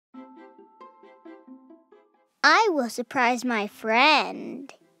I will surprise my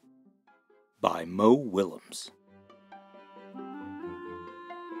friend. By Mo Willems.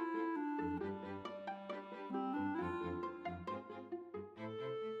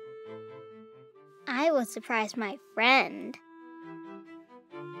 I will surprise my friend.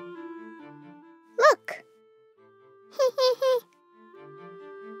 Look!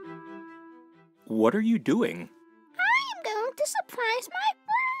 What are you doing? I'm going to surprise my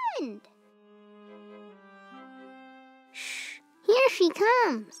friend. Shh! Here she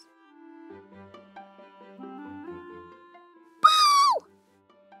comes. Boo!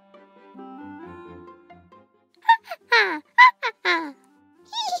 Ha ha ha!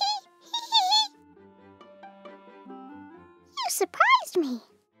 You surprised me.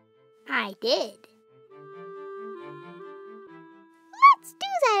 I did. Let's do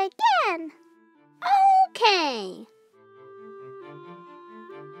that again. Okay.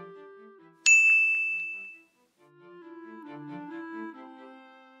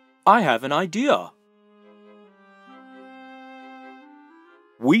 I have an idea.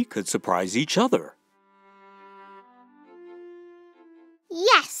 We could surprise each other.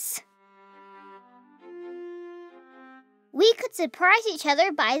 Yes. We could surprise each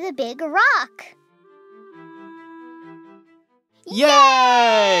other by the big rock.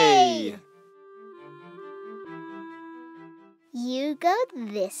 Yay! You go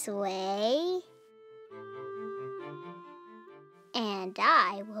this way. And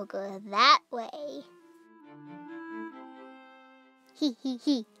I will go that way. Hee hee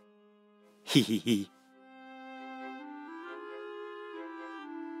hee. Hee hee hee.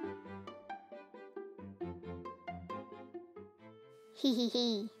 Hee hee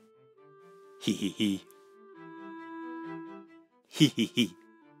hee. Hee hee hee. Hee hee hee.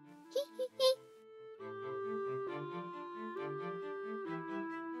 Hee hee hee.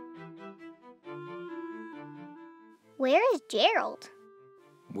 Where is Gerald?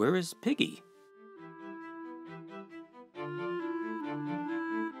 Where is Piggie?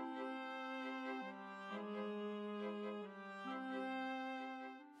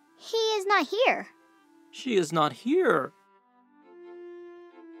 He is not here. She is not here.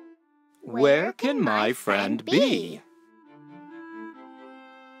 Where can my friend be?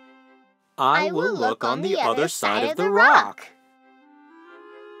 I will look on the other side of the rock.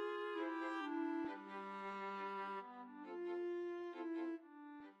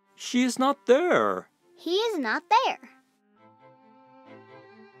 She is not there. He is not there.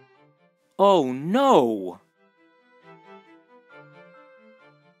 Oh no!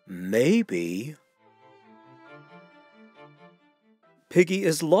 Maybe Piggie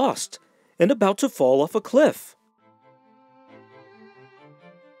is lost and about to fall off a cliff.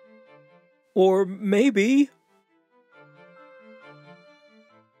 Or maybe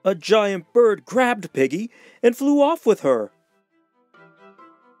a giant bird grabbed Piggie and flew off with her.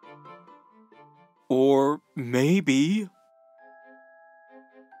 Or maybe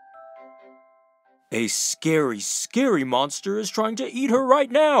a scary, scary monster is trying to eat her right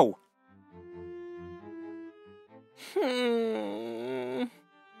now.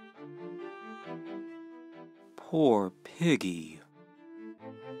 Poor Piggie.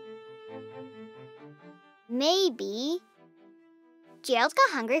 Maybe Gerald got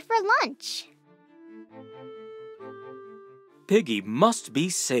hungry for lunch. Piggie must be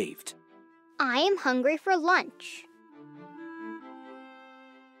saved. I am hungry for lunch.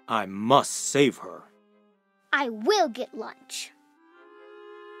 I must save her. I will get lunch.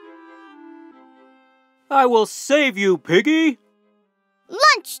 I will save you, Piggie!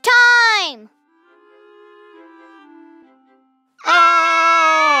 Lunchtime!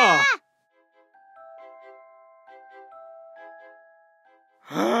 Ah!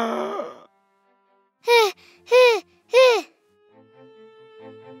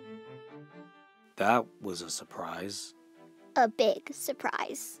 That was a surprise. A big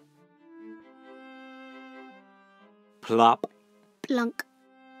surprise. Plop. Plunk.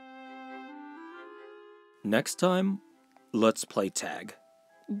 Next time, let's play tag.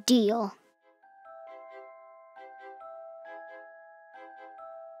 Deal.